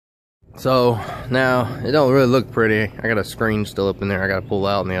So now it don't really look pretty. I got a screen still up in there I gotta pull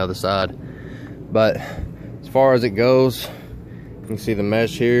out on the other side. But as far as it goes, you can see the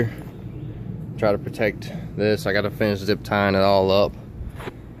mesh here. Try to protect this. I gotta finish zip tying it all up.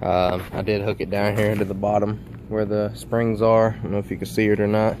 I did hook it down here to the bottom where the springs are. I don't know if you can see it or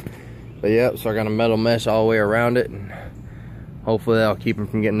not. But yep, so I got a metal mesh all the way around it. And hopefully that'll keep them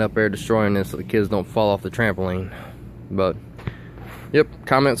from getting up there destroying this so the kids don't fall off the trampoline. But yep,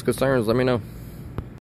 comments, concerns, let me know.